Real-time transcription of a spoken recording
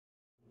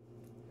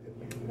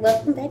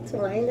Welcome back to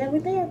Lying Down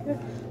with Erica.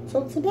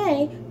 So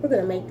today we're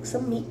gonna make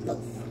some meatloaf.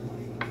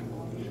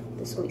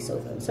 This will be so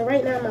good. So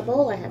right now in my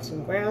bowl I have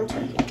some ground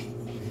turkey.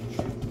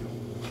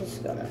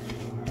 Just gonna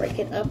break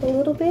it up a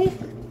little bit.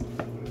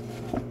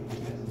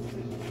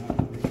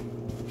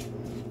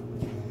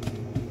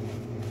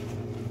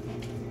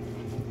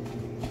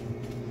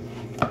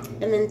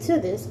 And then to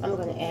this I'm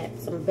gonna add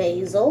some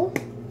basil.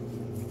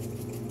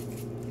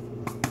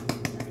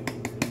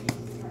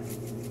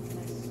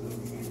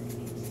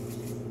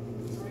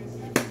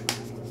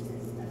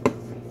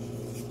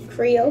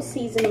 Creole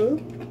seasoning,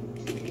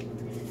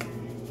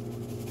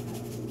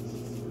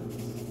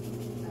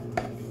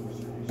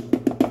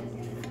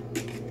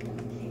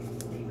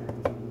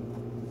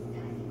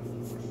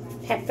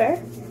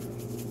 pepper,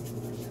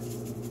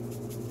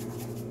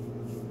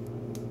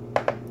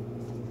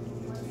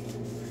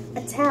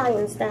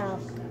 Italian style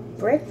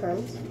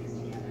breadcrumbs.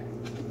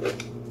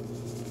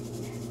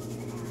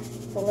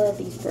 I love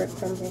these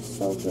breadcrumbs, they're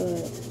so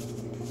good.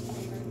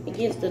 It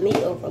gives the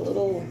meatloaf a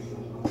little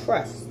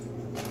crust.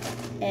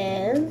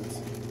 And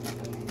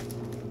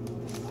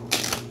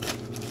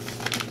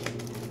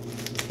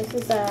this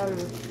is a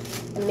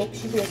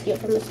mix you can just get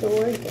from the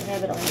store. You can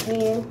have it on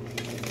hand.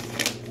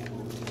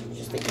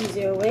 Just the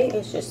easier way.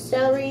 It's just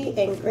celery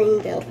and green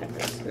bell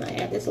peppers. And I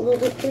add this a little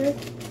bit here.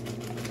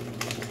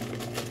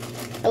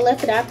 I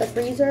left it out the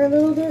freezer a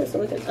little bit so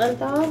we can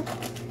unthaw.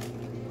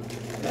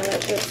 Now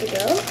that's good to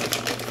go.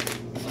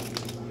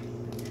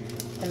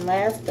 And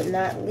last but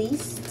not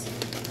least,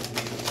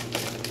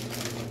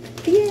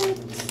 the eggs.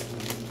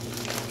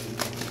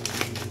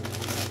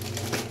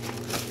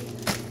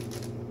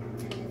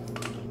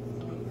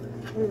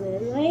 And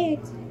then my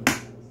eggs.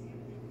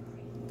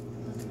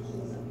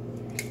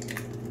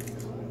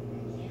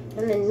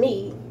 And then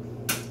me,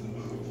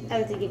 I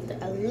have to give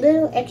it a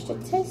little extra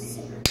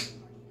taste.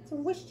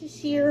 Some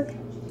Worcestershire,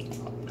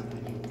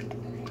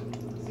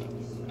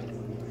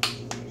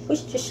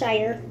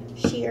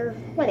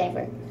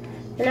 whatever.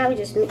 And now we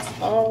just mix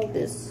all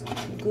this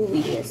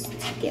gooiness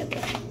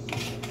together.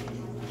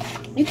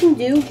 You can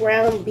do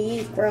ground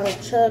beef, ground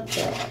chuck,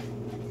 but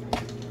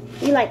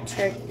we like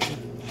turkey.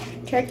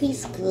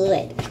 Turkey's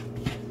good.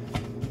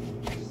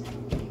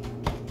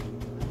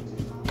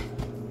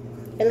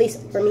 At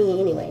least for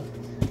me, anyway.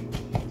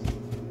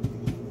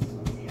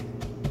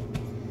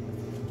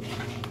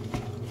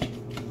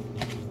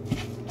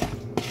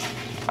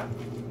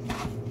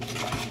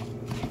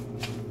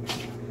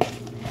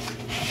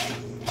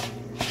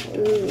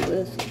 Ooh,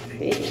 that's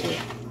pretty.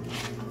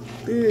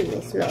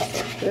 It smells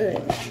so good.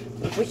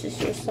 The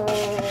Worcestershire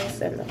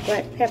sauce and the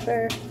black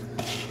pepper.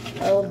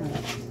 Oh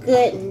my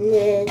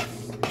goodness.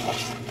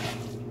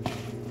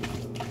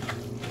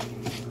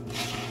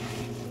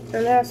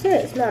 And that's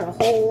it. It's not a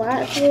whole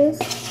lot of this.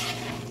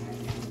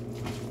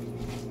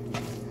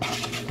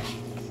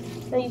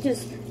 And you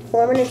just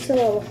form it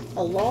into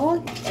a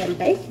log and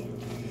bake it.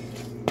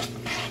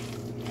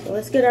 So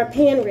let's get our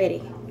pan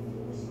ready.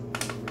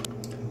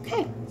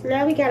 Okay, so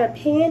now we got a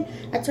pan.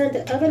 I turned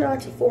the oven on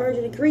to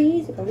 400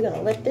 degrees. And we're going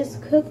to let this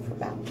cook for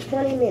about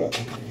 20 minutes.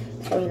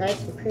 It's going to be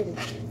nice and pretty.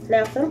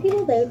 Now some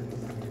people, they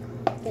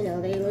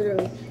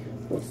literally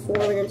will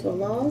form it into a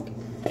log.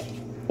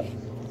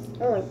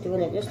 I like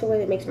doing it just the way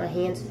that makes my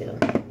hands feel.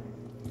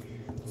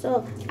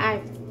 So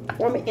I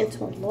form it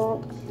into a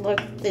log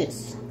like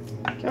this.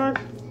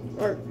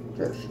 Or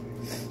this.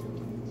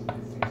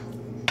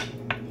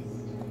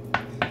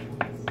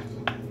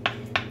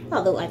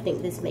 Although I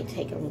think this may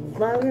take a little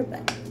longer,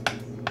 but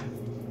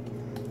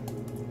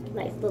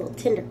nice little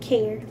tender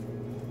care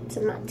to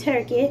my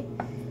turkey.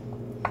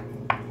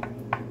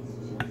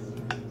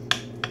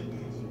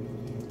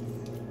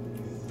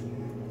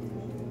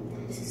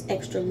 This is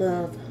extra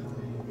love.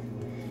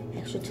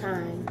 Extra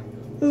time.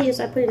 And yes,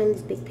 I put it in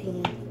this big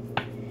pan.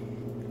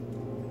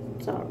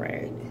 It's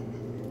alright.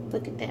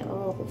 Look at that,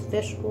 all those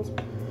vegetables.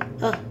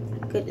 Oh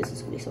my goodness, this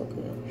is gonna be so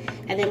good.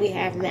 And then we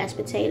have mashed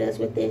potatoes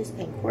with this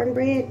and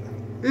cornbread.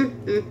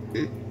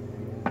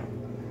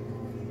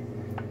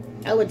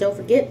 Oh, and don't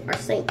forget our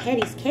St.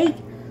 Patty's cake.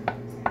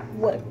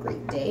 What a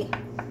great day.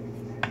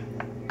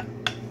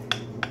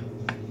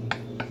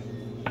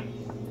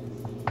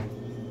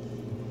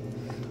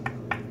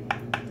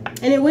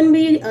 And it wouldn't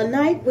be a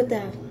night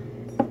without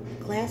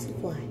glass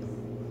of wine.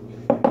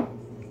 A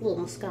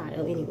little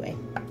Moscato, anyway.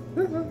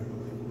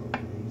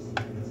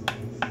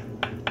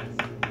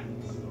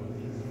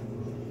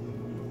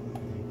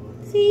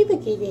 See,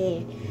 look at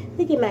that.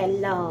 Look at my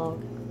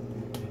log.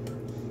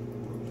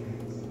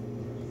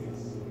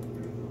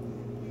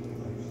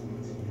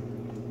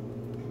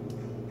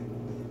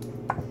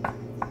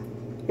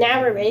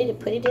 Now we're ready to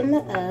put it in the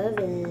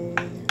oven.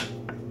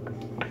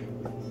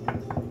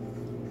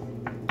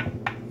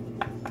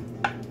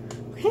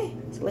 Okay,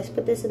 so let's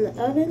put this in the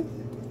oven.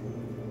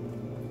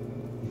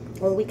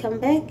 When we come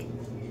back,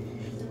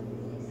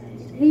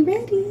 be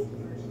ready.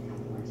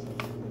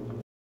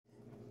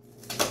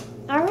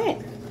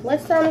 Alright,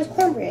 let's start on this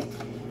cornbread.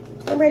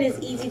 Cornbread is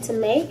easy to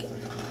make.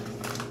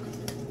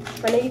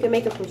 I know you can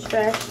make it from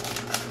scratch,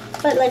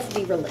 but let's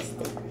be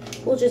realistic.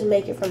 we'll just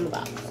make it from the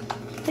box.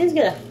 Let's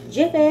get a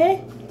Jiffy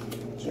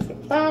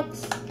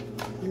box,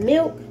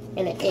 milk,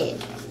 and an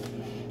egg.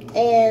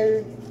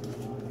 And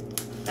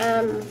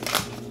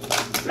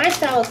my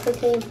style of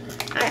cooking,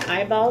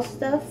 I eyeball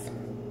stuff.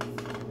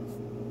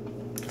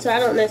 So I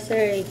don't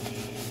necessarily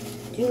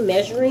do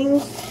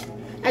measurings.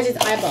 I just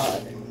eyeball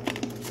it.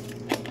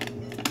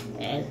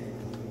 And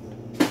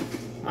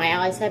my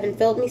eyes haven't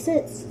failed me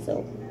since.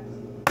 So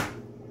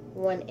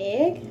 1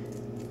 egg.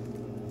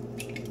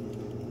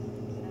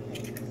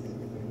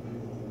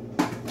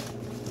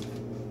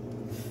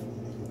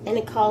 And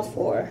it calls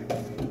for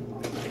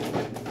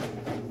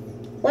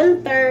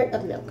 1/3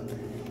 of milk.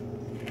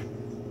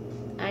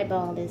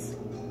 Eyeball this.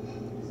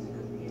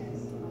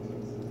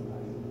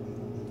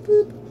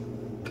 Boop.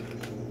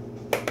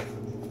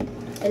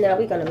 And now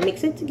we're going to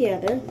mix it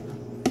together.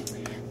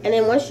 And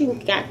then once you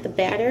got the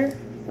batter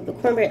of the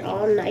cornbread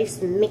all nice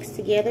and mixed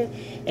together,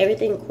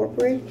 everything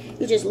incorporated,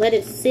 you just let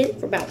it sit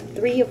for about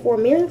 3 or 4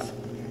 minutes.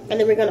 And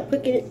then we're going to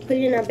put it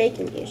in our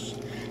baking dish.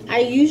 I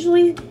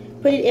usually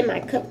put it in my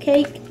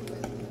cupcake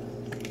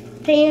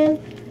pan,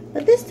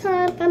 but this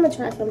time I'm going to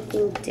try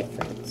something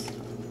different.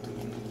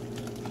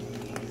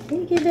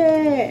 Look at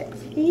that.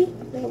 See?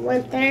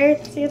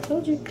 1/3. See, I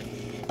told you.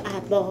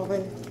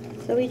 Eyeballing.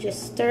 So we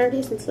just stir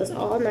this until it's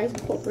all nice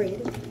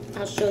incorporated.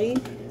 I'll show you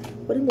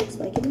what it looks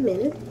like in a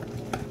minute.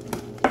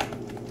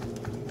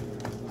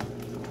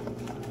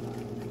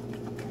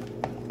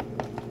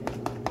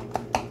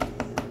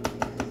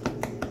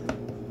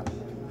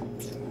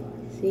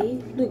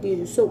 See? Look at it.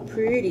 It's so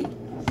pretty.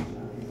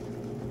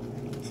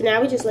 So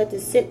now we just let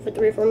this sit for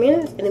 3 or 4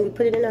 minutes, and then we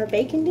put it in our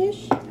baking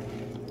dish.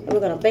 And we're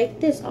going to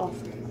bake this off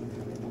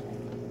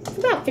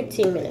for about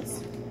 15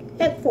 minutes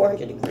at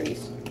 400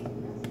 degrees.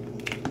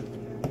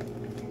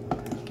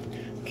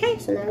 Okay,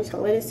 so now we're just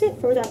going to let it sit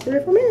for about 3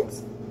 or 4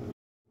 minutes.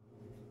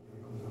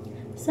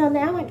 So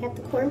now I got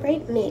the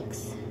cornbread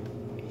mix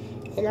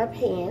in our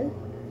pan.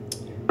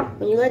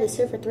 When you let it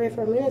sit for 3 or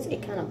 4 minutes,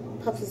 it kind of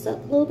puffs up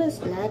a little bit.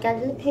 So now I got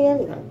it in the pan.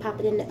 We're going to pop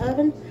it in the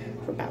oven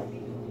for about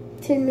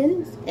 10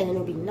 minutes, and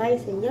it'll be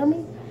nice and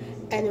yummy.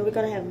 And then we're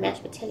going to have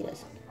mashed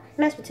potatoes.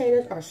 Mashed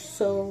potatoes are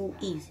so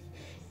easy.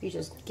 You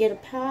just get a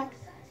pot,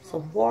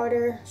 some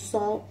water,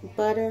 salt,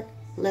 butter,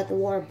 let the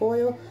water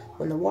boil.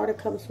 When the water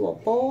comes to a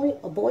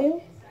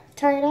boil,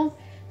 turn it off,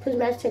 put the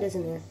mashed potatoes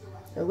in there,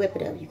 and whip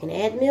it up. You can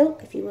add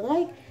milk if you would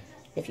like.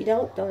 If you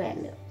don't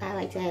add milk. I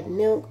like to add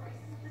milk,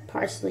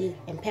 parsley,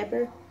 and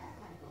pepper.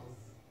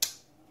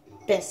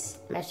 Best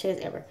mashed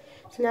potatoes ever.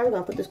 So now we're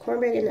going to put this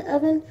cornbread in the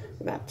oven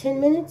for about 10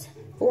 minutes,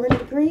 400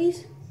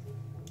 degrees.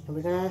 And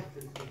we're going to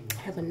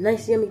have a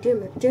nice yummy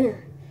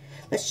dinner.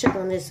 Let's check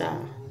on this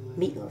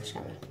meatloaf,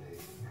 shall we?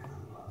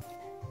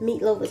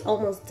 Meatloaf is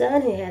almost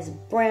done. It has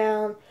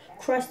brown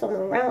crust on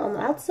the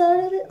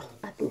outside of it. Oh,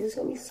 I think this is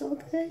going to be so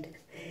good.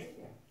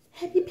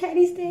 Happy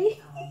Patty's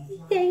Day.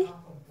 Yay.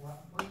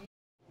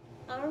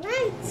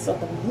 Alright, so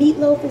the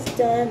meatloaf is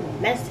done. The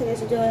mashed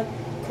potatoes are done.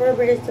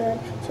 Cornbread is done.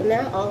 So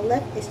now all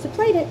left is to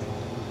plate it.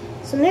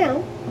 So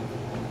now,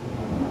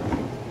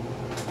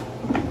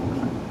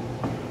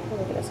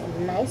 we'll get us a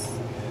nice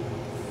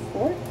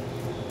fork.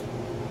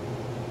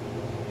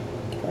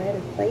 Go ahead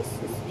and place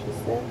this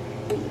piece of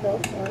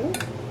meatloaf on it.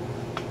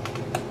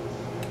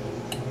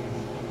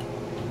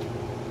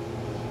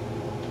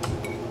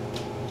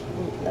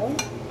 Meatloaf.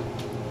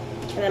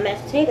 And the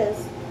mashed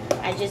potatoes,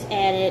 I just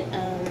added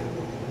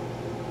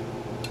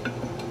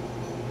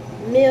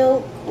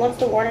milk. Once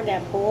the water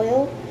got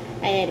boiled,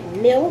 I added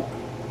milk,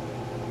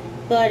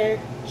 butter,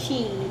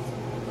 cheese,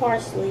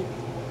 parsley,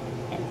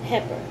 and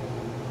pepper.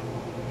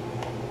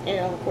 And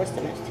of course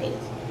the mashed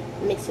potatoes.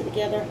 Mix it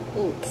together.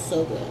 Ooh,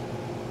 so good.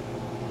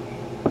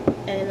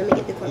 And let me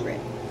get the cornbread.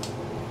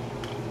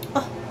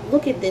 Oh,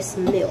 look at this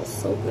meal.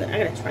 So good.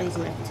 I gotta try these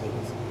mashed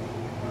potatoes.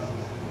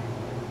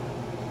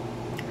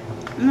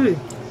 Mmm.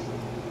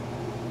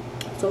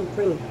 So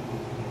creamy.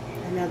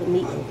 And now the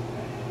meatloaf.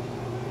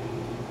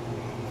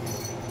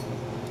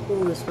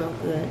 Ooh, it smells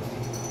good.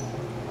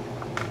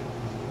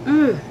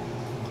 Mmm.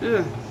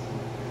 Mmm.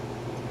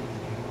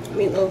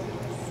 Meatloaf,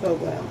 so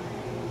good.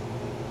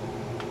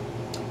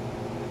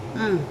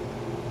 Mmm.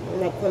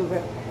 And that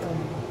cornbread.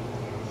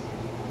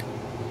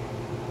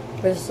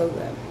 This is so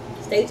good.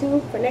 Stay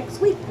tuned for next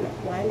week.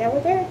 Wine Down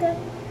with Erica.